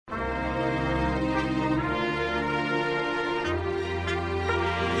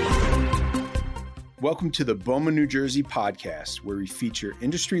Welcome to the BOMA New Jersey podcast, where we feature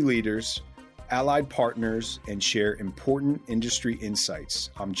industry leaders, allied partners, and share important industry insights.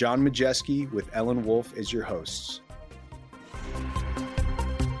 I'm John Majeski with Ellen Wolf as your hosts.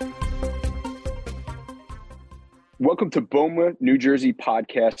 Welcome to BOMA New Jersey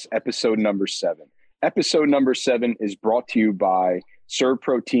podcast, episode number 7. Episode number 7 is brought to you by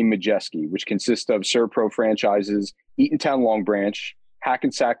ServPro Team Majeski, which consists of ServPro franchises Eatontown Long Branch,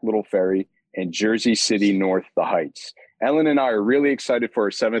 Hackensack Little Ferry, and Jersey City North The Heights. Ellen and I are really excited for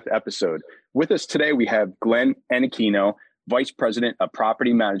our 7th episode. With us today, we have Glenn Anichino, Vice President of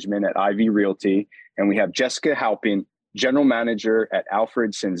Property Management at Ivy Realty, and we have Jessica Halpin, General Manager at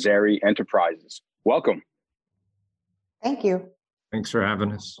Alfred Sanzeri Enterprises. Welcome. Thank you. Thanks for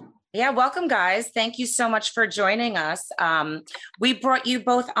having us. Yeah, welcome, guys. Thank you so much for joining us. We brought you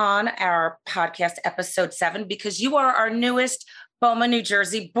both on our podcast, episode 7, because you are our newest BOMA New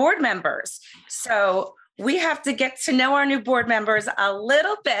Jersey board members. So we have to get to know our new board members a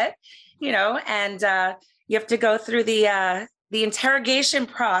little bit, and you have to go through the interrogation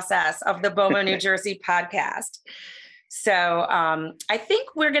process of the BOMA New Jersey podcast. So I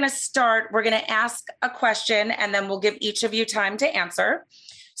think we're going to ask a question, and then we'll give each of you time to answer.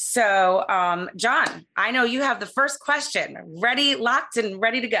 So John, I know you have the first question ready, locked, and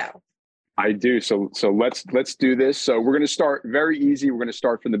ready to go. I do. So let's do this. So we're going to start very easy. We're going to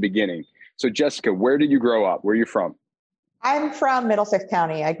start from the beginning. So Jessica, where did you grow up? Where are you from? I'm from Middlesex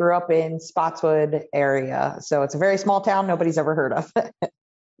County. I grew up in Spotswood area. So it's a very small town nobody's ever heard of.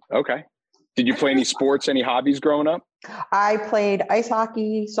 Okay. Did you play any sports, any hobbies growing up? I played ice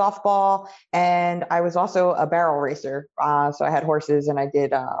hockey, softball, and I was also a barrel racer. So I had horses and I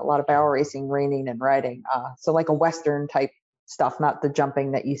did a lot of barrel racing, reining, and riding. So like a Western type stuff, not the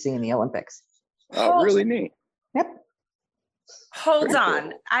jumping that you see in the Olympics. Oh, really neat. Yep. Hold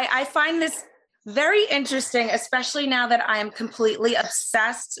on. I find this very interesting, especially now that I am completely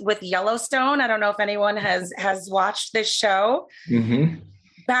obsessed with Yellowstone. I don't know if anyone has watched this show. Mm-hmm.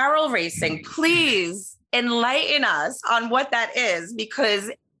 Barrel racing. Please enlighten us on what that is, because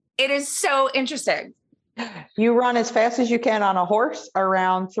it is so interesting. You run as fast as you can on a horse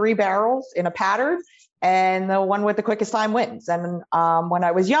around 3 barrels in a pattern, and the one with the quickest time wins. And when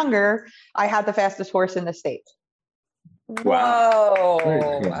I was younger, I had the fastest horse in the state. Wow.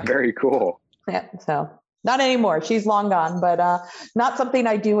 Whoa. Very cool. Yeah, so not anymore. She's long gone, but not something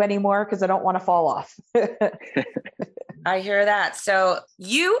I do anymore because I don't want to fall off. I hear that. So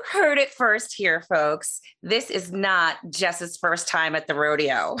you heard it first here, folks. This is not Jess's first time at the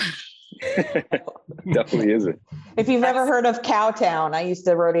rodeo. Definitely isn't. If you've ever heard of Cowtown, I used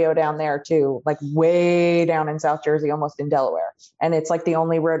to rodeo down there too, like way down in South Jersey, almost in Delaware. And it's like the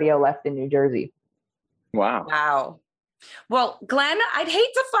only rodeo left in New Jersey. Wow. Well, Glenn, I'd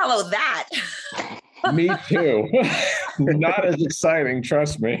hate to follow that. Me too. Not as exciting,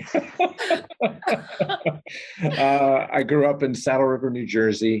 trust me. I grew up in Saddle River, New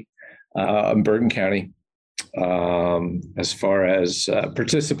Jersey, in Bergen County. As far as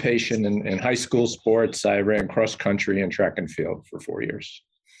participation in high school sports, I ran cross country and track and field for 4 years.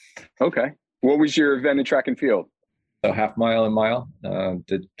 Okay. What was your event in track and field? So half mile and mile.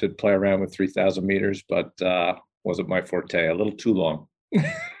 Did play around with 3,000 meters, but wasn't my forte. A little too long.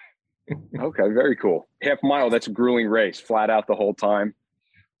 Okay, very cool. Half mile, that's a grueling race, flat out the whole time.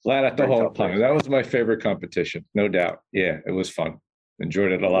 Flat out the Very whole tough time. race. That was my favorite competition, no doubt. Yeah, it was fun.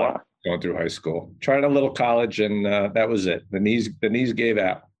 Enjoyed it a lot. Wow. Going through high school. Tried a little college, and that was it. The knees gave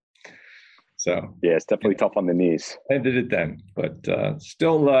out. So Yeah, it's definitely tough on the knees. I did it then, but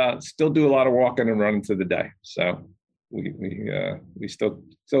still do a lot of walking and running through the day. So we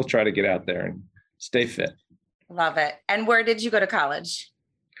still try to get out there and stay fit. Love it. And where did you go to college?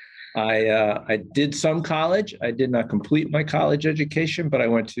 I did some college. I did not complete my college education, but I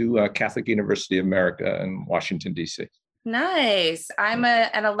went to Catholic University of America in Washington, D.C. Nice. I'm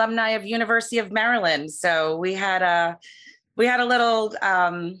an alumni of University of Maryland. So we had a little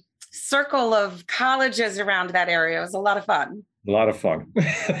circle of colleges around that area. It was a lot of fun. A lot of fun.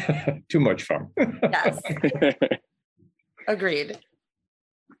 Too much fun. Yes. Agreed.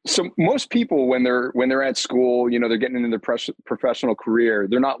 So most people, when they're at school, they're getting into their professional career,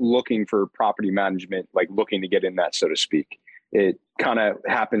 they're not looking for property management, like looking to get in that, so to speak. It kind of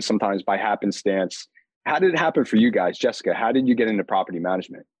happens sometimes by happenstance. How did it happen for you guys? Jessica, how did you get into property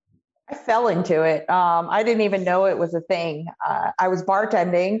management? I fell into it. I didn't even know it was a thing. I was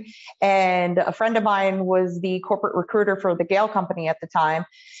bartending, and a friend of mine was the corporate recruiter for the Gale company at the time.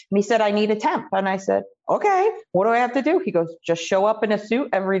 And he said, I need a temp. And I said, okay, what do I have to do? He goes, just show up in a suit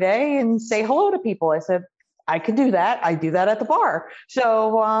every day and say hello to people. I said, I could do that. I do that at the bar.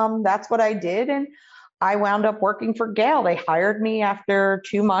 So that's what I did. And I wound up working for Gale. They hired me after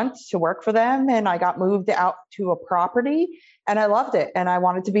 2 months to work for them, and I got moved out to a property, and I loved it. And I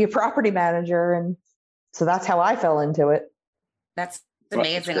wanted to be a property manager, and so that's how I fell into it. That's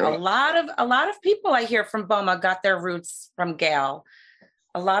amazing. A lot of people I hear from BOMA got their roots from Gale.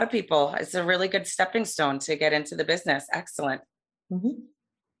 A lot of people. It's a really good stepping stone to get into the business. Excellent. Mm-hmm.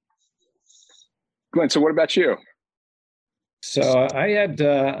 Glenn, so what about you? So I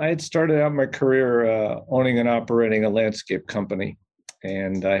had started out my career owning and operating a landscape company,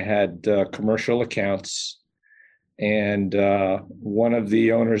 and I had commercial accounts. And one of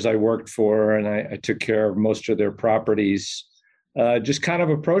the owners I worked for, and I took care of most of their properties, just kind of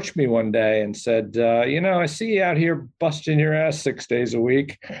approached me one day and said, I see you out here busting your ass 6 days a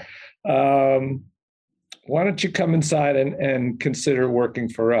week. Why don't you come inside and consider working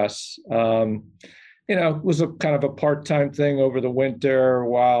for us? It was a kind of a part-time thing over the winter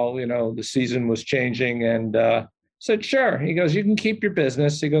while, the season was changing, and said, sure. He goes, you can keep your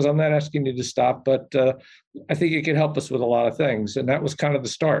business. He goes, I'm not asking you to stop, but I think you can help us with a lot of things. And that was kind of the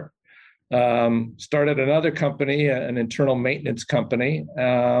start. Started another company, an internal maintenance company,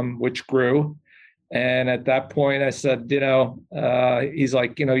 which grew. And at that point I said, he's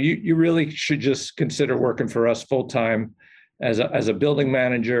like, you really should just consider working for us full-time as a building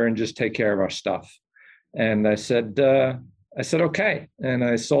manager and just take care of our stuff. And I said, okay. And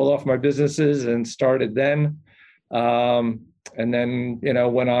I sold off my businesses and started then. And then,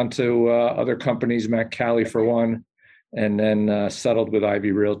 went on to other companies, Matt Cali for one, and then settled with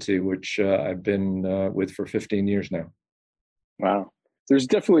Ivy Realty, which I've been with for 15 years now. Wow. There's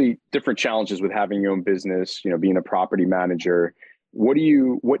definitely different challenges with having your own business, being a property manager. What do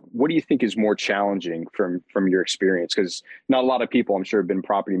you think is more challenging from your experience? Because not a lot of people, I'm sure, have been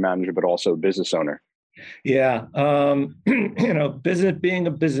property manager, but also a business owner. Yeah. Being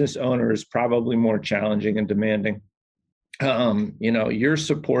a business owner is probably more challenging and demanding. You're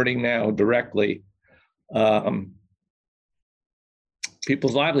supporting now directly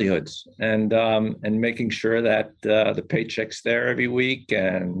people's livelihoods and making sure that the paycheck's there every week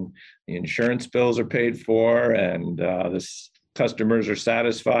and the insurance bills are paid for and the customers are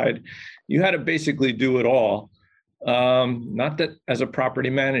satisfied. You had to basically do it all. Not that as a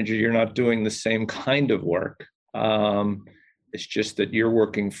property manager, you're not doing the same kind of work. It's just that you're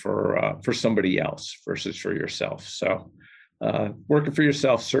working for somebody else versus for yourself. So working for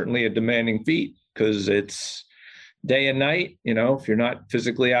yourself, certainly a demanding feat because it's day and night. If you're not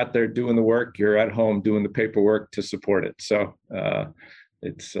physically out there doing the work, you're at home doing the paperwork to support it. So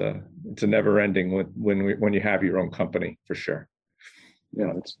it's a never ending when you have your own company, for sure.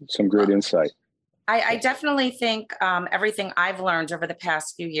 Yeah, it's some great insight. I definitely think everything I've learned over the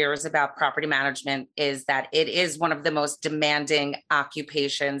past few years about property management is that it is one of the most demanding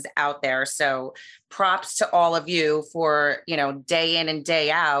occupations out there. So props to all of you for, day in and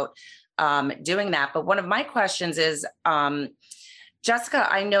day out doing that. But one of my questions is, Jessica,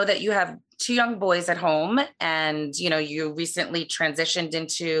 I know that you have 2 young boys at home and, you recently transitioned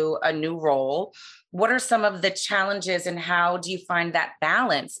into a new role. What are some of the challenges and how do you find that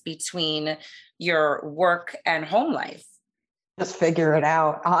balance between your work and home life? Just figure it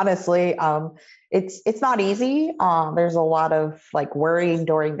out. Honestly, it's not easy. There's a lot of worrying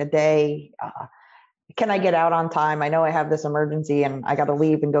during the day. Can I get out on time? I know I have this emergency and I got to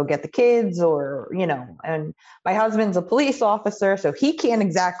leave and go get the kids and my husband's a police officer, so he can't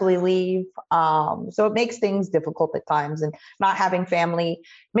exactly leave. So it makes things difficult at times, and not having family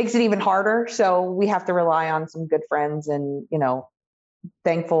makes it even harder. So we have to rely on some good friends and,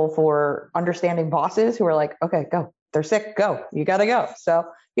 thankful for understanding bosses who are like, okay, go. They're sick. Go. You got to go. So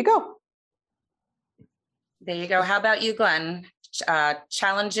you go. There you go. How about you, Glenn?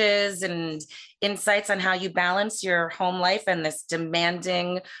 Challenges and insights on how you balance your home life and this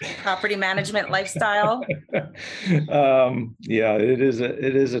demanding property management lifestyle? Yeah, it is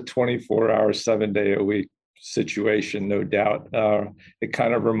a 24-hour, 7-day-a-week situation, no doubt. It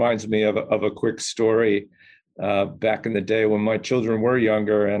kind of reminds me of a quick story. Back in the day when my children were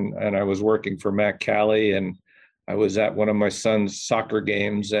younger and I was working for Matt Cali, and I was at one of my son's soccer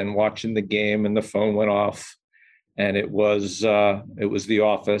games and watching the game, and the phone went off. And it was the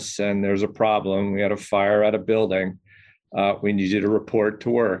office, and there's a problem. We had a fire at a building. We need you to report to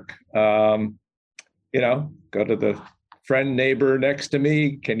work. Go to the friend, neighbor next to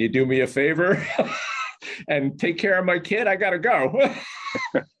me. Can you do me a favor and take care of my kid? I gotta go.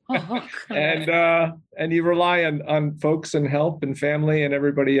 And you rely on folks and help and family and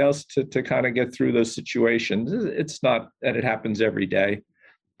everybody else to kind of get through those situations. It's not that it happens every day,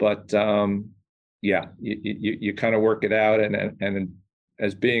 but yeah, you kind of work it out. And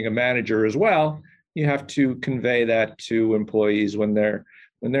as being a manager as well, you have to convey that to employees when they're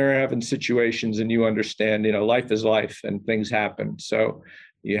having situations, and you understand, life is life and things happen. So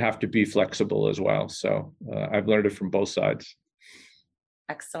you have to be flexible as well. So I've learned it from both sides.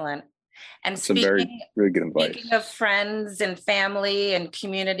 Excellent. And Some really good advice. Speaking of friends and family and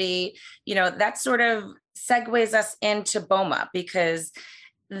community, that sort of segues us into BOMA, because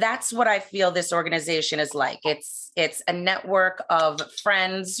that's what I feel this organization is like. It's a network of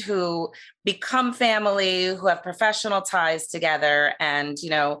friends who become family, who have professional ties together, and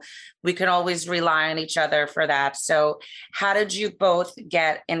we can always rely on each other for that. So how did you both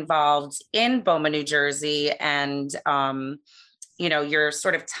get involved in BOMA New Jersey, and your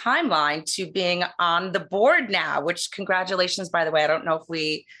sort of timeline to being on the board now, which congratulations, by the way. I don't know if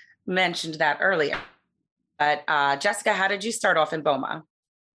we mentioned that earlier, but Jessica, how did you start off in BOMA?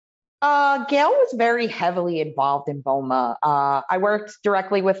 Gail was very heavily involved in BOMA. I worked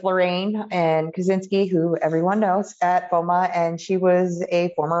directly with Lorraine and Kaczynski, who everyone knows at BOMA, and she was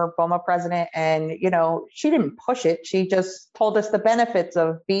a former BOMA president. And, she didn't push it. She just told us the benefits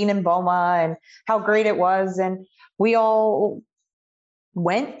of being in BOMA and how great it was. And we all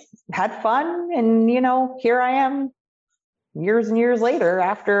went, had fun. And, here I am years and years later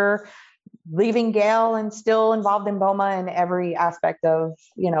after leaving Gail and still involved in BOMA in every aspect of,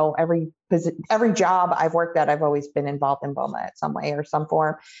 every job I've worked at, I've always been involved in BOMA at some way or some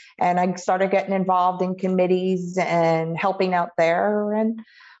form. And I started getting involved in committees and helping out there. And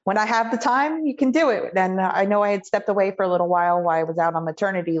when I have the time, you can do it. And I know I had stepped away for a little while I was out on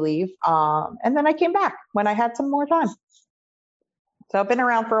maternity leave. And then I came back when I had some more time. So I've been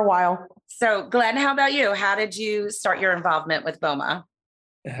around for a while. So Glenn, how about you? How did you start your involvement with BOMA?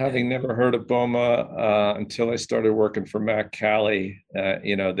 Having never heard of BOMA until I started working for Matt Cali,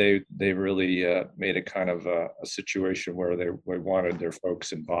 they really made it kind of a situation where they wanted their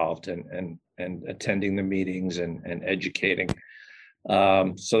folks involved and attending the meetings and educating.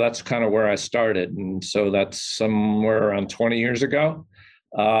 So that's kind of where I started. And so that's somewhere around 20 years ago.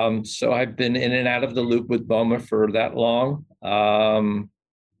 So I've been in and out of the loop with BOMA for that long.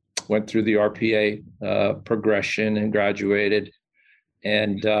 Went through the RPA progression and graduated.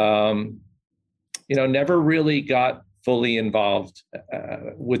 And, never really got fully involved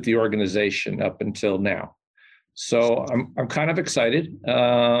with the organization up until now. So I'm kind of excited.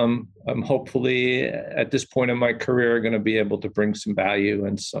 I'm hopefully at this point in my career going to be able to bring some value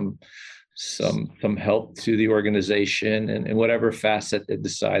and some help to the organization and in whatever facet they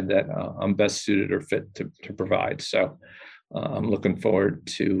decide that I'm best suited or fit to provide. So I'm looking forward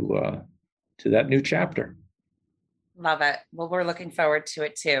to that new chapter. Love it. Well, we're looking forward to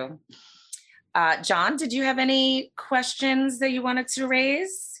it too. John, did you have any questions that you wanted to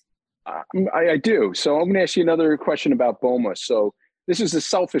raise? I do. So I'm going to ask you another question about BOMA. So this is a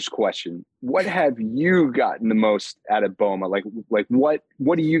selfish question. What have you gotten the most out of BOMA? Like what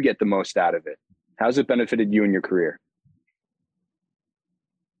do you get the most out of it? How's it benefited you in your career?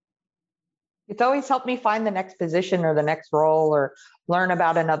 It's always helped me find the next position or the next role or learn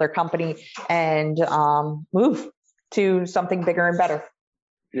about another company and move to something bigger and better.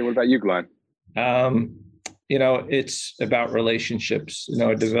 Yeah, what about you, Glenn? It's about relationships.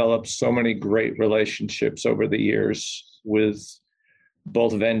 I developed so many great relationships over the years with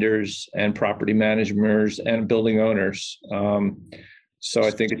both vendors and property managers and building owners. So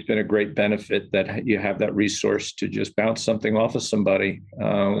I think it's been a great benefit that you have that resource to just bounce something off of somebody,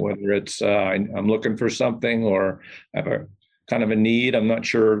 whether it's I'm looking for something or I have a kind of a need. I'm not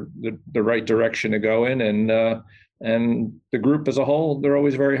sure the right direction to go in, and the group as a whole, they're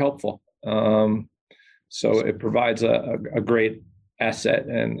always very helpful. So it provides a great asset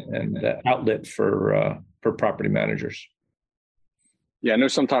and outlet for property managers. Yeah, I know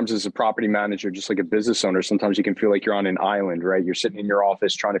sometimes as a property manager, just like a business owner, sometimes you can feel like you're on an island, right? You're sitting in your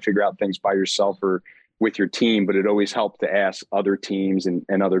office trying to figure out things by yourself or with your team, but it always helped to ask other teams and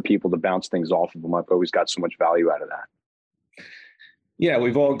other people to bounce things off of them. I've always got so much value out of that. Yeah,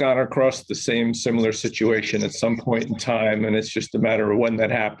 we've all gone across the similar situation at some point in time, and it's just a matter of when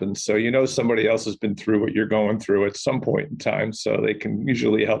that happens. So somebody else has been through what you're going through at some point in time, so they can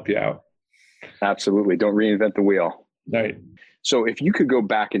usually help you out. Absolutely. Don't reinvent the wheel. Right. So if you could go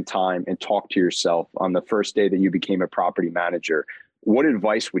back in time and talk to yourself on the first day that you became a property manager, what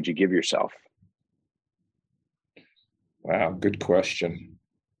advice would you give yourself? Wow, good question.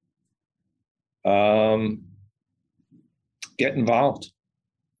 Get involved.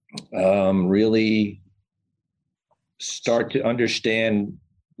 Really start to understand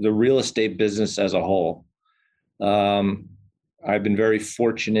the real estate business as a whole. I've been very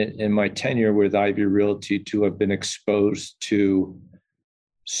fortunate in my tenure with Ivy Realty to have been exposed to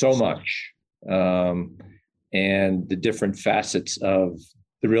so much and the different facets of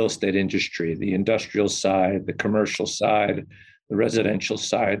the real estate industry, the industrial side, the commercial side, the residential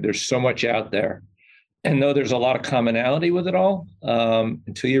side. There's so much out there. And though there's a lot of commonality with it all,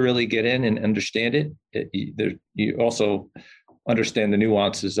 until you really get in and understand you also understand the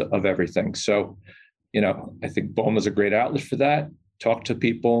nuances of everything. So, I think BOMA is a great outlet for that. Talk to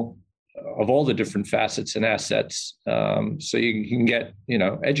people of all the different facets and assets, so you can get,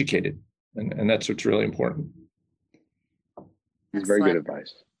 educated. And that's what's really important. It's very good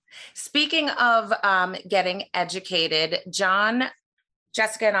advice. Speaking of getting educated, John,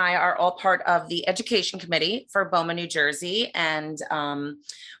 Jessica, and I are all part of the education committee for BOMA, New Jersey. And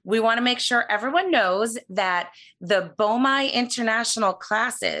we want to make sure everyone knows that the BOMA international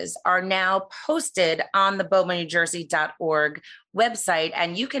classes are now posted on the bomanewjersey.org website.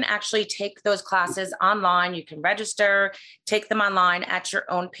 And you can actually take those classes online. You can register, take them online at your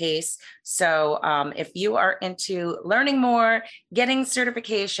own pace. So if you are into learning more, getting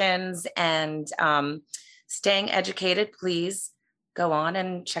certifications, and staying educated, please go on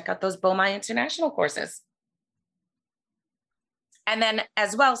and check out those BOMA international courses. And then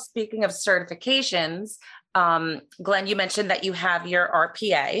as well, speaking of certifications, Glenn, you mentioned that you have your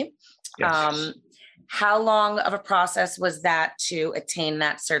RPA. Yes. How long of a process was that to attain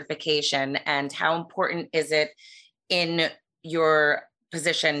that certification, and how important is it in your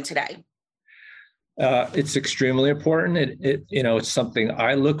position today? It's extremely important. It's something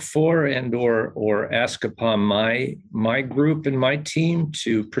I look for and or ask upon my group and my team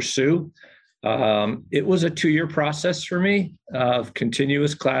to pursue. It was a 2-year process for me of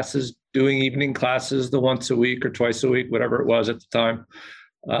continuous classes, doing evening classes the once a week or twice a week, whatever it was at the time.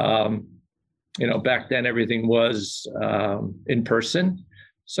 Back then everything was in person,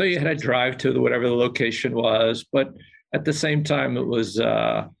 so you had to drive to whatever the location was. But at the same time, it was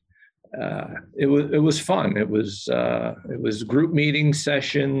fun. It was group meeting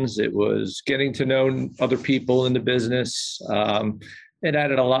sessions. It was getting to know other people in the business. It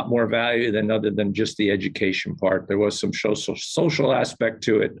added a lot more value other than just the education part. There was some social aspect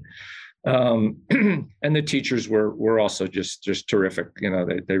to it. And the teachers were also just terrific.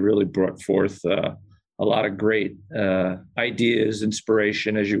 They really brought forth a lot of great ideas,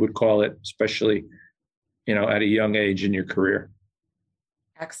 inspiration, as you would call it, especially, at a young age in your career.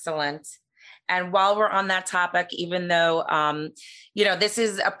 Excellent. And while we're on that topic, even though, this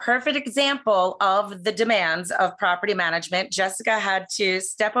is a perfect example of the demands of property management, Jessica had to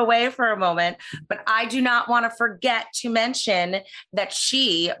step away for a moment, but I do not want to forget to mention that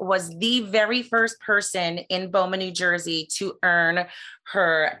she was the very first person in BOMA, New Jersey to earn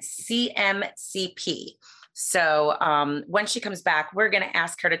her CMCP. So when she comes back, we're going to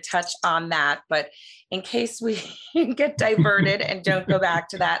ask her to touch on that. But in case we get diverted and don't go back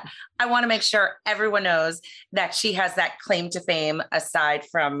to that, I want to make sure everyone knows that she has that claim to fame aside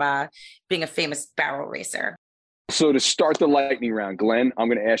from being a famous barrel racer. So to start the lightning round, Glenn, I'm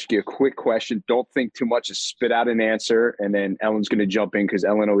going to ask you a quick question. Don't think too much. Just spit out an answer, and then Ellen's going to jump in because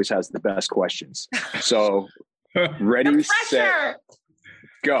Ellen always has the best questions. So ready, set,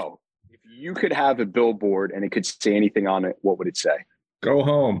 go. You could have a billboard and it could say anything on it, what would it say? Go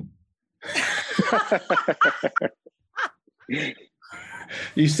home.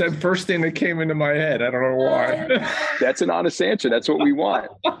 You said first thing that came into my head. I don't know why. That's an honest answer. That's what we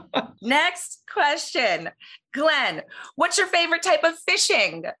want. Next question. Glenn, what's your favorite type of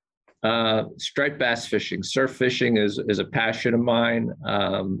fishing? Striped bass fishing. Surf fishing is a passion of mine,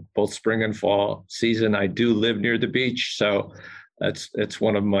 both spring and fall season. I do live near the beach, so it's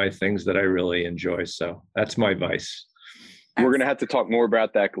one of my things that I really enjoy. So that's my vice. We're going to have to talk more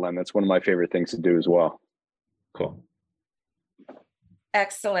about that, Glenn. That's one of my favorite things to do as well. Cool.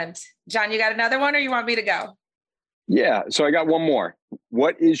 Excellent. John, you got another one or you want me to go? Yeah. So I got one more.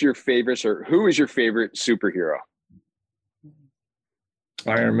 What is your favorite, or who is your favorite superhero?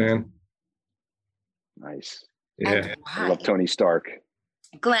 Iron Man. Nice. Yeah. I love Tony Stark.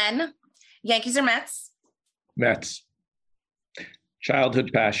 Glenn, Yankees or Mets? Mets.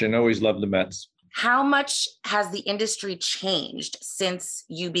 Childhood passion. Always loved the Mets. How much has the industry changed since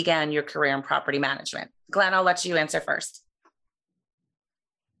you began your career in property management? Glenn, I'll let you answer first.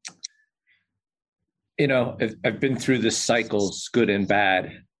 I've been through the cycles, good and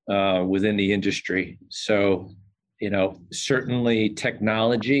bad, within the industry. So, certainly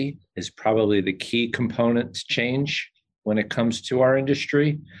technology is probably the key component to change when it comes to our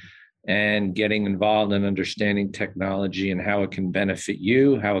industry, and getting involved in understanding technology and how it can benefit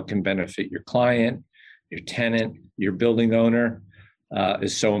you, how it can benefit your client, your tenant, your building owner.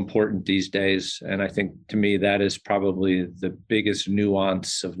 is so important these days. And I think to me, that is probably the biggest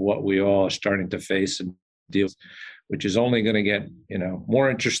nuance of what we all are starting to face and deal with, which is only going to get, more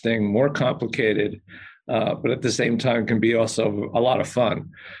interesting, more complicated, but at the same time can be also a lot of fun.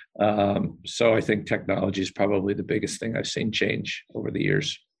 So I think technology is probably the biggest thing I've seen change over the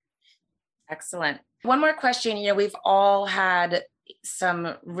years. Excellent. One more question. We've all had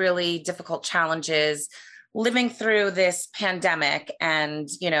some really difficult challenges living through this pandemic, and,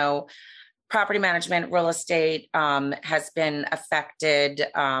 property management, real estate has been affected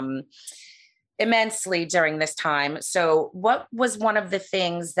immensely during this time. So what was one of the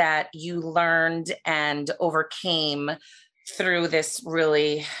things that you learned and overcame through this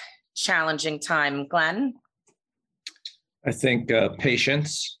really challenging time, Glenn? I think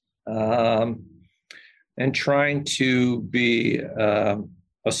patience and trying to be a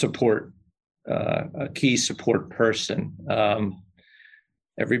support, a key support person.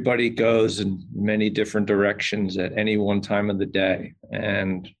 Everybody goes in many different directions at any one time of the day,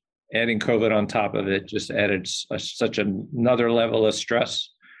 and adding COVID on top of it just added such another level of stress.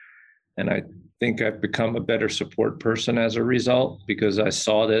 And I think I've become a better support person as a result, because I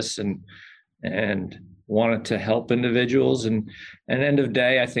saw this and wanted to help individuals. And at the end of the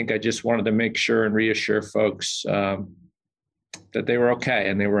day, I think I just wanted to make sure and reassure folks that they were okay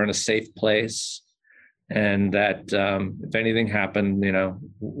and they were in a safe place, and that if anything happened,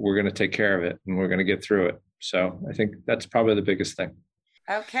 we're going to take care of it and we're going to get through it. So I think that's probably the biggest thing.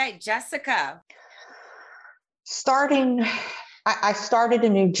 Okay, Jessica. I started a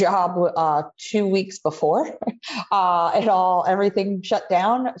new job 2 weeks before everything shut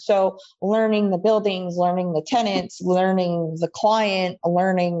down. So learning the buildings, learning the tenants, learning the client,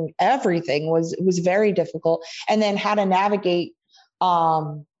 learning everything was very difficult. And then how to navigate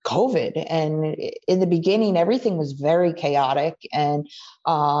COVID. And in the beginning, everything was very chaotic. And,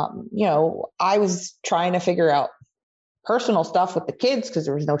 I was trying to figure out personal stuff with the kids because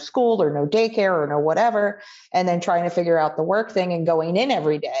there was no school or no daycare or no whatever, and then trying to figure out the work thing and going in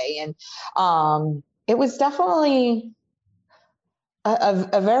every day. And it was definitely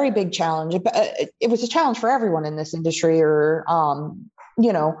a very big challenge. It was a challenge for everyone in this industry, or,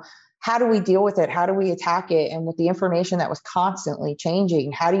 how do we deal with it? How do we attack it? And with the information that was constantly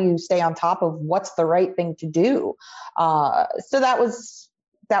changing, how do you stay on top of what's the right thing to do? So that was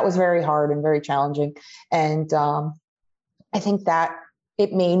very hard and very challenging. And I think that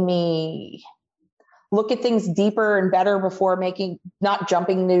it made me look at things deeper and better before not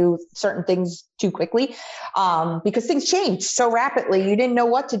jumping to certain things too quickly, because things changed so rapidly. You didn't know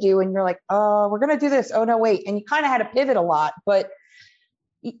what to do, and you're like, "Oh, we're going to do this. Oh no, wait!" And you kind of had to pivot a lot. But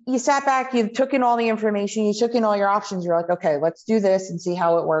you sat back, you took in all the information, you took in all your options. You're like, "Okay, let's do this and see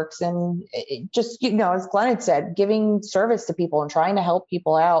how it works." And it just, as Glenn had said, giving service to people and trying to help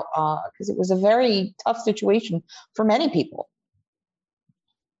people out, because it was a very tough situation for many people.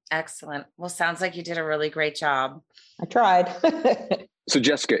 Excellent. Well, sounds like you did a really great job. I tried. So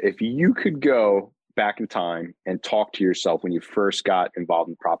Jessica, if you could go back in time and talk to yourself when you first got involved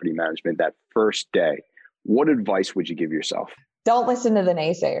in property management, that first day, what advice would you give yourself? Don't listen to the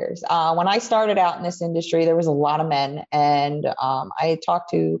naysayers. When I started out in this industry, there was a lot of men, and I had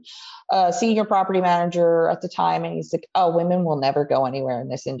talked to a senior property manager at the time, and he's like, "Oh, women will never go anywhere in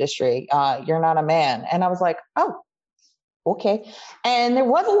this industry. You're not a man." And I was like, "Oh, okay." And there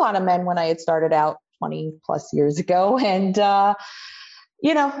was a lot of men when I had started out 20 plus years ago. And,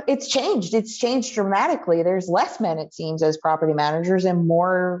 it's changed. It's changed dramatically. There's less men, it seems, as property managers and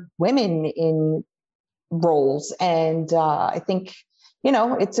more women in roles. And I think,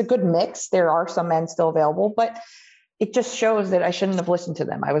 it's a good mix. There are some men still available, but it just shows that I shouldn't have listened to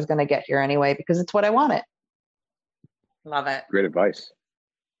them. I was going to get here anyway, because it's what I wanted. Love it. Great advice.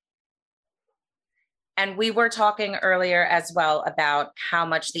 And we were talking earlier as well about how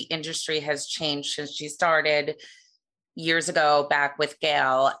much the industry has changed since you started years ago back with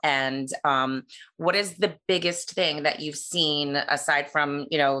Gail. And what is the biggest thing that you've seen, aside from,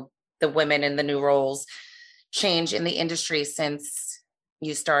 the women in the new roles, change in the industry since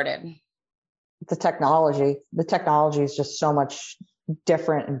you started? The technology. The technology is just so much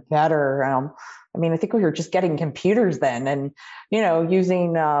different and better. I think we were just getting computers then, and,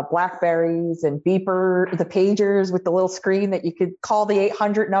 using Blackberries and beeper, the pagers with the little screen that you could call the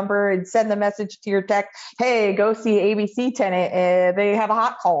 800 number and send the message to your tech, "Hey, go see ABC tenant. They have a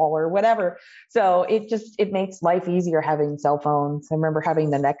hot call," or whatever. So it makes life easier having cell phones. I remember having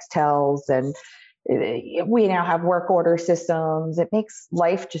the Nextels, and we now have work order systems. It makes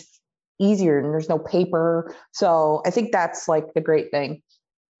life just easier, and there's no paper. So I think that's like the great thing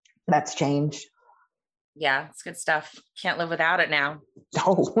that's changed. Yeah, it's good stuff. Can't live without it now.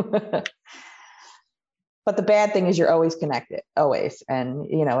 No. But the bad thing is you're always connected, always. And,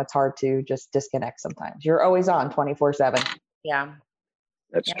 it's hard to just disconnect sometimes. You're always on 24/7. Yeah.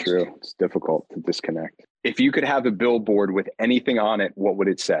 That's true. It's difficult to disconnect. If you could have a billboard with anything on it, what would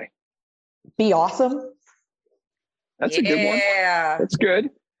it say? Be awesome. That's a good one. Yeah. That's good.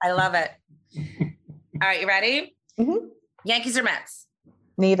 I love it. All right, you ready? Mm-hmm. Yankees or Mets?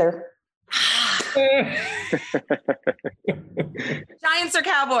 Neither. Giants or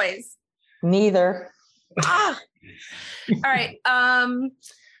Cowboys? Neither. All right.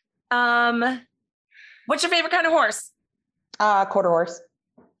 What's your favorite kind of horse? Quarter horse.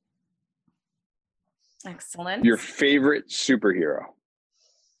 Excellent. Your favorite superhero?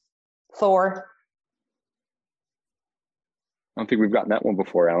 Thor. I don't think we've gotten that one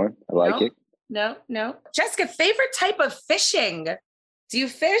before, Ellen. I like it. No. Jessica, favorite type of fishing? Do you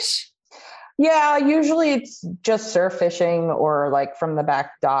fish? Yeah, usually it's just surf fishing or like from the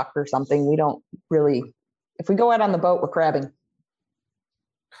back dock or something. We don't really, if we go out on the boat, we're crabbing.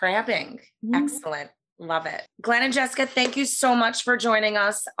 Crabbing. Excellent. Love it. Glenn and Jessica, thank you so much for joining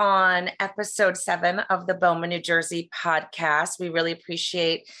us on episode 7 of the BOMA New Jersey podcast. We really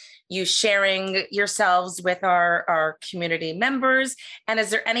appreciate you sharing yourselves with our community members. And is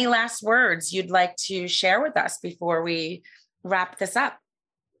there any last words you'd like to share with us before we wrap this up?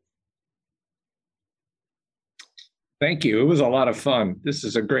 Thank you. It was a lot of fun. This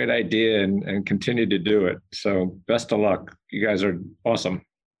is a great idea and continue to do it. So best of luck. You guys are awesome.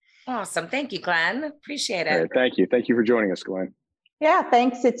 Awesome. Thank you, Glenn. Appreciate it. All right, thank you. Thank you for joining us, Glenn. Yeah,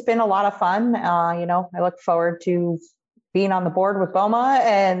 thanks. It's been a lot of fun. I look forward to being on the board with BOMA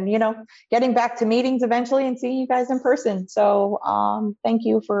and, getting back to meetings eventually and seeing you guys in person. So thank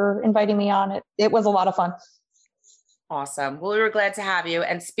you for inviting me on. It was a lot of fun. Awesome. Well, we were glad to have you.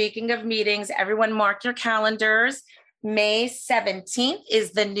 And speaking of meetings, everyone mark your calendars. May 17th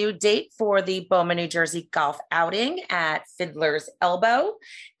is the new date for the BOMA New Jersey golf outing at Fiddler's Elbow.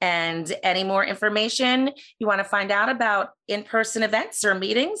 And any more information you want to find out about in-person events or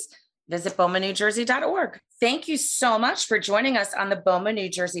meetings, visit bomanewjersey.org. Thank you so much for joining us on the BOMA New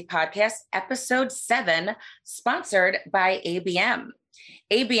Jersey podcast, episode 7, sponsored by ABM.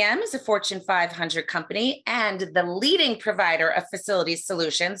 ABM is a Fortune 500 company and the leading provider of facility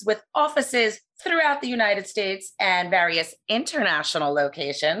solutions with offices throughout the United States and various international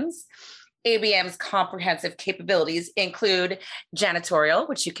locations. ABM's comprehensive capabilities include janitorial,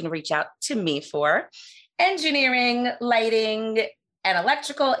 which you can reach out to me for, engineering, lighting, and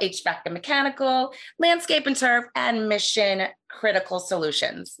electrical, HVAC and mechanical, landscape and turf, and mission critical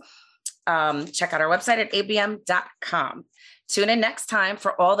solutions. Check out our website at abm.com. Tune in next time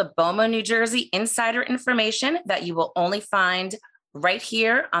for all the BOMA New Jersey insider information that you will only find right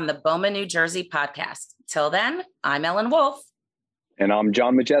here on the BOMA New Jersey podcast. Till then, I'm Ellen Wolf. And I'm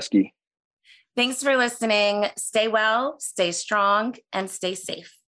John Majeski. Thanks for listening. Stay well, stay strong, and stay safe.